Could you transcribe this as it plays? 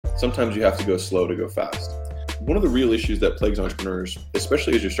sometimes you have to go slow to go fast. One of the real issues that plagues entrepreneurs,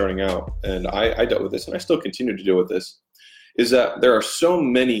 especially as you're starting out, and I dealt with this and I still continue to deal with this, is that there are so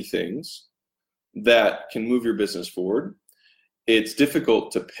many things that can move your business forward. It's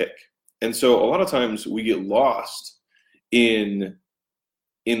difficult to pick. And so a lot of times we get lost in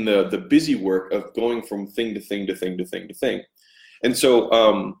the busy work of going from thing to thing to thing to thing to thing. And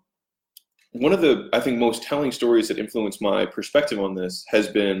so one of the, I think, most telling stories that influenced my perspective on this has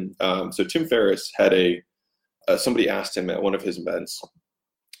been, so Tim Ferriss had somebody asked him at one of his events,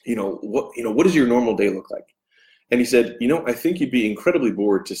 what does your normal day look like? And he said, I think you'd be incredibly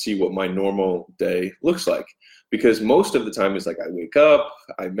bored to see what my normal day looks like, because most of the time it's like I wake up,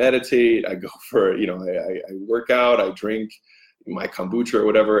 I meditate, I go for, I work out, I drink my kombucha or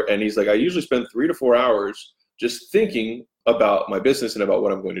whatever. And he's like, I usually spend 3 to 4 hours just thinking about my business and about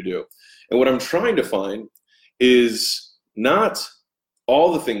what I'm going to do. And what I'm trying to find is not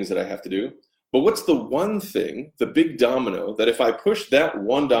all the things that I have to do, but what's the one thing, the big domino, that if I push that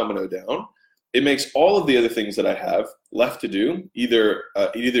one domino down, it makes all of the other things that I have left to do either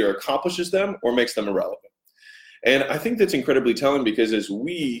accomplishes them or makes them irrelevant. And I think that's incredibly telling, because as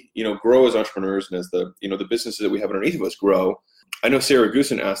we, grow as entrepreneurs, and as the businesses that we have underneath of us grow, I know Sarah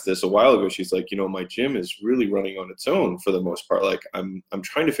Goosen asked this a while ago. She's like, my gym is really running on its own for the most part. Like I'm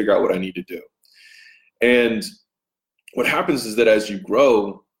trying to figure out what I need to do. And what happens is that as you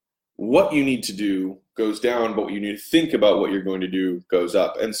grow, what you need to do goes down, but what you need to think about what you're going to do goes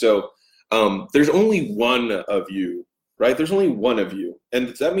up. And so there's only one of you, right? There's only one of you. And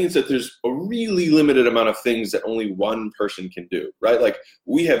that means that there's a really limited amount of things that only one person can do, right? Like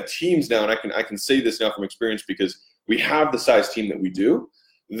we have teams now, and I can say this now from experience, because we have the size team that we do,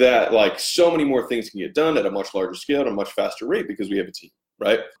 that like so many more things can get done at a much larger scale at a much faster rate because we have a team,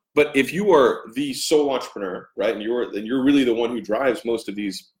 right? But if you are the sole entrepreneur, right, and you're really the one who drives most of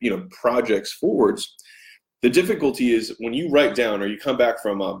these, projects forwards, the difficulty is when you write down, or you come back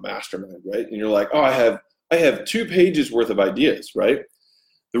from a mastermind, right, and you're like, oh, I have 2 pages worth of ideas, right?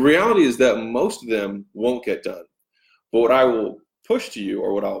 The reality is that most of them won't get done. But what I will push to you,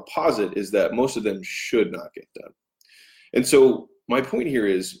 or what I'll posit, is that most of them should not get done. And so my point here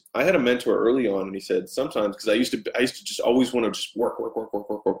is, I had a mentor early on, and he said sometimes, because I used to just always want to just work,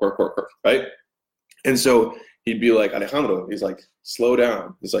 right? And so he'd be like, Alejandro, he's like, slow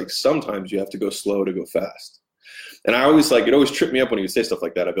down. He's like, sometimes you have to go slow to go fast. And I always it always tripped me up when he would say stuff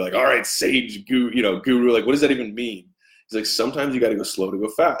like that. I'd be like, all right, sage guru, like, what does that even mean? He's like, sometimes you got to go slow to go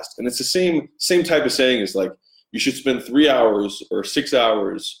fast. And it's the same type of saying as like, you should spend 3 hours or 6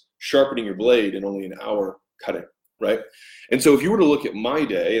 hours sharpening your blade and only an hour cutting, right? And so if you were to look at my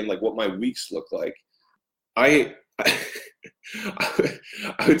day and like what my weeks look like, I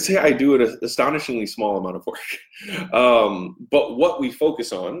would say I do an astonishingly small amount of work. But what we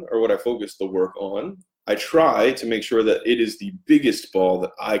focus on, or what I focus the work on, I try to make sure that it is the biggest ball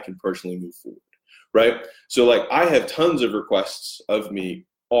that I can personally move forward, right? So like I have tons of requests of me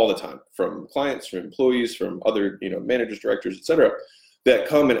all the time from clients, from employees, from other, managers, directors, et cetera, that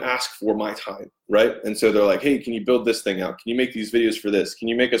come and ask for my time, right? And so they're like, hey, can you build this thing out? Can you make these videos for this? Can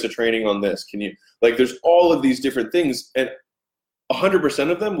you make us a training on this? Can you, like, there's all of these different things, and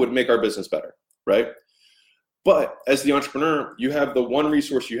 100% of them would make our business better, right? But as the entrepreneur, you have the one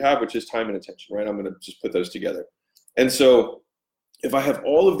resource you have, which is time and attention, right? I'm going to just put those together. And so if I have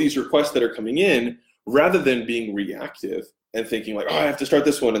all of these requests that are coming in, rather than being reactive and thinking like, oh, I have to start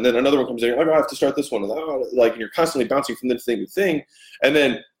this one, and then another one comes in, oh, I have to start this one, and you're constantly bouncing from this thing to thing, and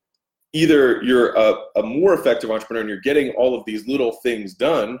then either you're a more effective entrepreneur and you're getting all of these little things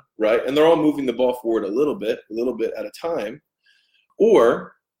done, right, and they're all moving the ball forward a little bit at a time,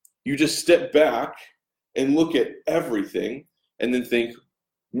 or you just step back and look at everything and then think,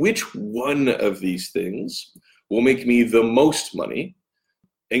 which one of these things will make me the most money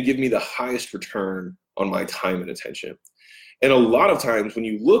and give me the highest return on my time and attention? And a lot of times when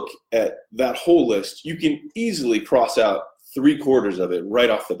you look at that whole list, you can easily cross out 3/4 of it right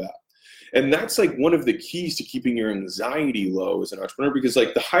off the bat. And that's like one of the keys to keeping your anxiety low as an entrepreneur, because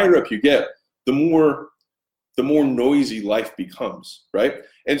like the higher up you get, the more noisy life becomes, right?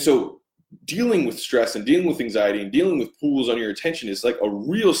 And so dealing with stress and dealing with anxiety and dealing with pools on your attention is like a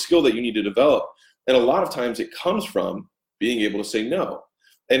real skill that you need to develop. And a lot of times it comes from being able to say no.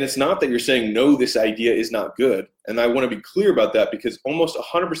 And it's not that you're saying, no, this idea is not good. And I want to be clear about that, because almost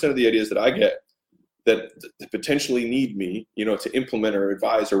 100% of the ideas that I get that potentially need me, to implement or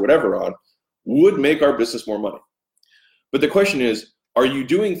advise or whatever on, would make our business more money. But the question is, are you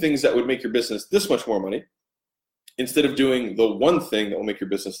doing things that would make your business this much more money instead of doing the one thing that will make your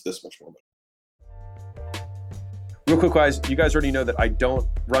business this much more money? Real quick, guys, you guys already know that I don't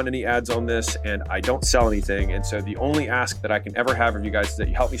run any ads on this and I don't sell anything. And so the only ask that I can ever have of you guys is that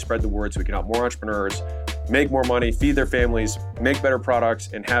you help me spread the word so we can help more entrepreneurs make more money, feed their families, make better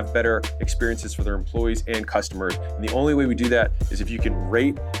products, and have better experiences for their employees and customers. And the only way we do that is if you can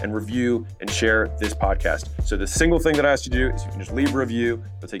rate and review and share this podcast. So the single thing that I ask you to do is you can just leave a review.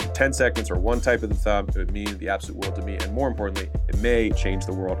 It'll take you 10 seconds or one type of the thumb. It would mean the absolute world to me. And more importantly, it may change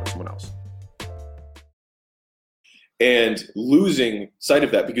the world of someone else. And losing sight of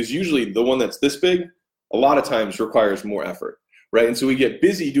that, because usually the one that's this big, a lot of times requires more effort, right? And so we get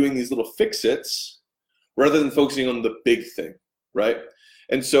busy doing these little fix-its rather than focusing on the big thing, right?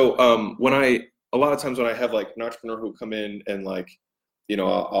 And so a lot of times when I have like an entrepreneur who come in and like, you know,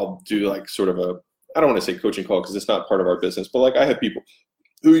 I'll do like sort of I don't want to say coaching call because it's not part of our business, but like I have people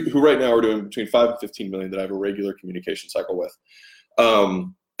who right now are doing between 5 and 15 million that I have a regular communication cycle with.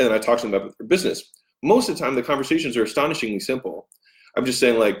 And then I talk to them about their business. Most of the time, the conversations are astonishingly simple. I'm just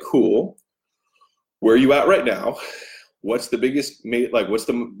saying like, cool, where are you at right now? What's the biggest, what's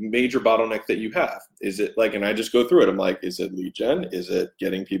the major bottleneck that you have? Is it like, and I just go through it. I'm like, is it lead gen? Is it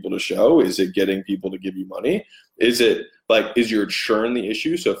getting people to show? Is it getting people to give you money? Is it like, is your churn the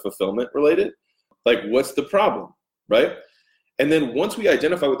issue? So fulfillment related? Like, what's the problem, right? And then once we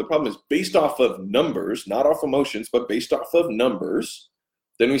identify what the problem is based off of numbers, not off emotions, but based off of numbers,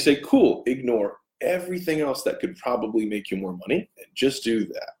 then we say, cool, ignore everything else that could probably make you more money and just do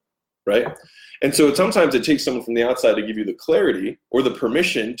that, right? And so sometimes it takes someone from the outside to give you the clarity or the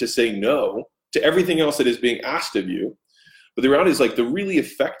permission to say no to everything else that is being asked of you. But the reality is like the really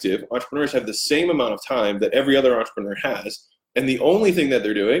effective entrepreneurs have the same amount of time that every other entrepreneur has. And the only thing that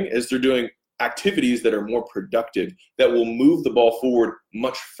they're doing is they're doing activities that are more productive, that will move the ball forward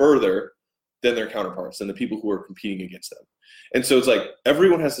much further than their counterparts, than the people who are competing against them. And so it's like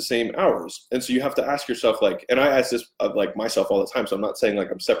everyone has the same hours. And so you have to ask yourself, like, and I ask this of like myself all the time, so I'm not saying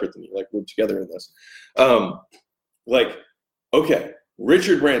like I'm separate than you, like we're together in this. Like, okay,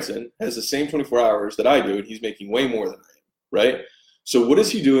 Richard Branson has the same 24 hours that I do, and he's making way more than I am, right? So what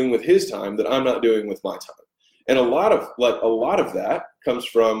is he doing with his time that I'm not doing with my time? And a lot of that comes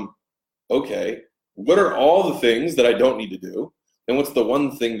from, okay, what are all the things that I don't need to do? And what's the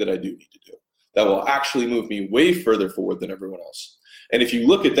one thing that I do need to do that will actually move me way further forward than everyone else? And if you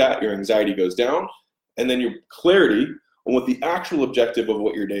look at that, your anxiety goes down, and then your clarity on what the actual objective of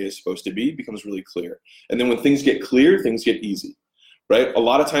what your day is supposed to be becomes really clear. And then when things get clear, things get easy, right? A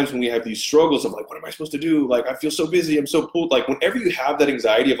lot of times when we have these struggles of like, what am I supposed to do? Like, I feel so busy, I'm so pulled. Like whenever you have that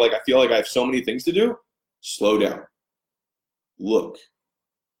anxiety of like, I feel like I have so many things to do, slow down, look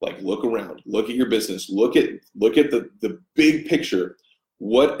around, look at your business, look at the big picture.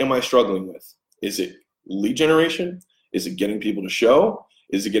 What am I struggling with? Is it lead generation? Is it getting people to show?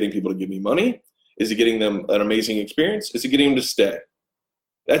 Is it getting people to give me money? Is it getting them an amazing experience? Is it getting them to stay?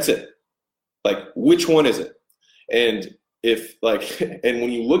 That's it. Like, which one is it? And and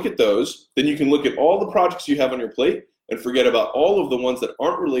when you look at those, then you can look at all the projects you have on your plate and forget about all of the ones that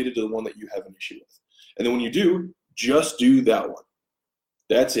aren't related to the one that you have an issue with. And then when you do, just do that one.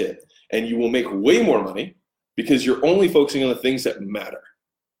 That's it. And you will make way more money because you're only focusing on the things that matter,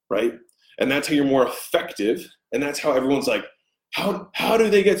 right? And that's how you're more effective. And that's how everyone's like, how do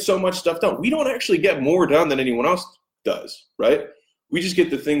they get so much stuff done? We don't actually get more done than anyone else does, right? We just get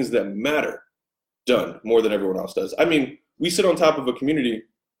the things that matter done more than everyone else does. I mean, we sit on top of a community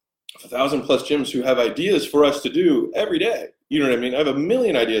of 1,000+ gyms who have ideas for us to do every day. You know what I mean? I have a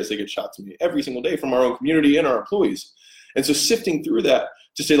million ideas that get shot to me every single day from our own community and our employees. And so sifting through that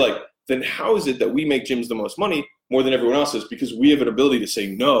to say like, then how is it that we make gyms the most money more than everyone else is? Because we have an ability to say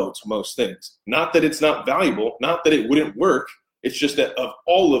no to most things. Not that it's not valuable, not that it wouldn't work. It's just that of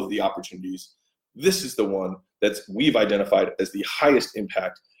all of the opportunities, this is the one that we've identified as the highest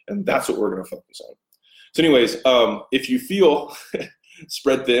impact, and that's what we're going to focus on. So anyways, if you feel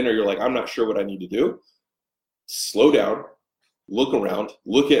spread thin or you're like, I'm not sure what I need to do, slow down, look around,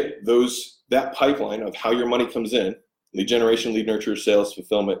 look at that pipeline of how your money comes in, lead generation, lead nurture, sales,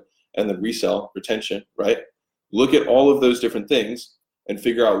 fulfillment, and then resell, retention, right? Look at all of those different things and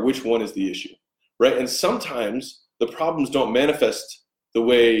figure out which one is the issue, right? And sometimes the problems don't manifest the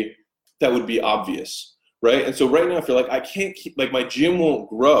way that would be obvious, right? And so right now, if you're like, I can't keep, like my gym won't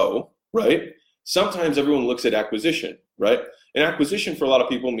grow, right? Sometimes everyone looks at acquisition, right? And acquisition for a lot of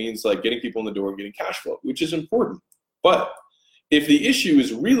people means like getting people in the door and getting cash flow, which is important. But if the issue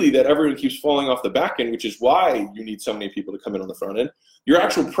is really that everyone keeps falling off the back end, which is why you need so many people to come in on the front end, your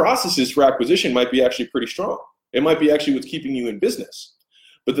actual processes for acquisition might be actually pretty strong. It might be actually what's keeping you in business.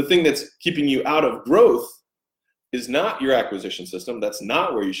 But the thing that's keeping you out of growth is not your acquisition system. That's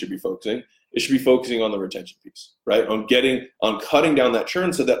not where you should be focusing. it should be focusing on the retention piece, right? On cutting down that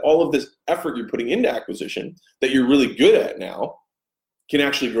churn so that all of this effort you're putting into acquisition that you're really good at now can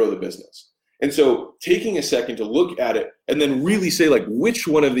actually grow the business. And so taking a second to look at it and then really say, like, which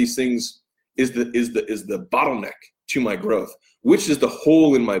one of these things is the bottleneck to my growth? Which is the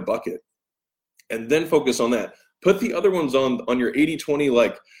hole in my bucket? And then focus on that. Put the other ones on your 80-20,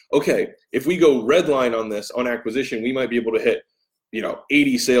 like, okay, if we go red line on this, on acquisition, we might be able to hit,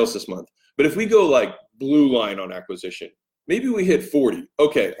 80 sales this month. But if we go like blue line on acquisition, maybe we hit 40.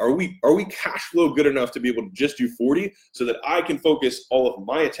 Okay, are we cash flow good enough to be able to just do 40 so that I can focus all of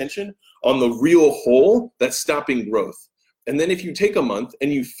my attention on the real hole that's stopping growth? And then if you take a month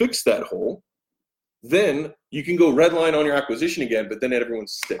and you fix that hole, then you can go red line on your acquisition again, but then everyone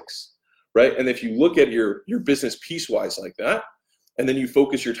sticks, right? And if you look at your business piecewise like that, and then you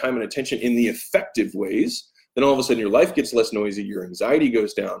focus your time and attention in the effective ways, then all of a sudden your life gets less noisy, your anxiety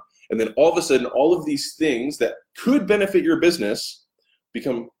goes down, and then all of a sudden all of these things that could benefit your business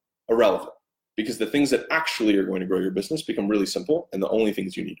become irrelevant, because the things that actually are going to grow your business become really simple and the only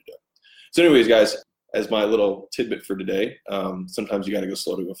things you need to do. So anyways, guys, as my little tidbit for today, sometimes you got to go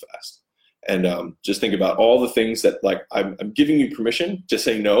slow to go fast. And just think about all the things that, like, I'm giving you permission to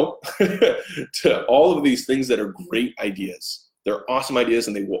say no to all of these things that are great ideas. They're awesome ideas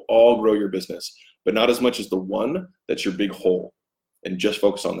and they will all grow your business, but not as much as the one that's your big hole. And just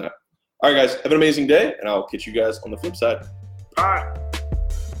focus on that. All right, guys, have an amazing day, and I'll catch you guys on the flip side. Bye.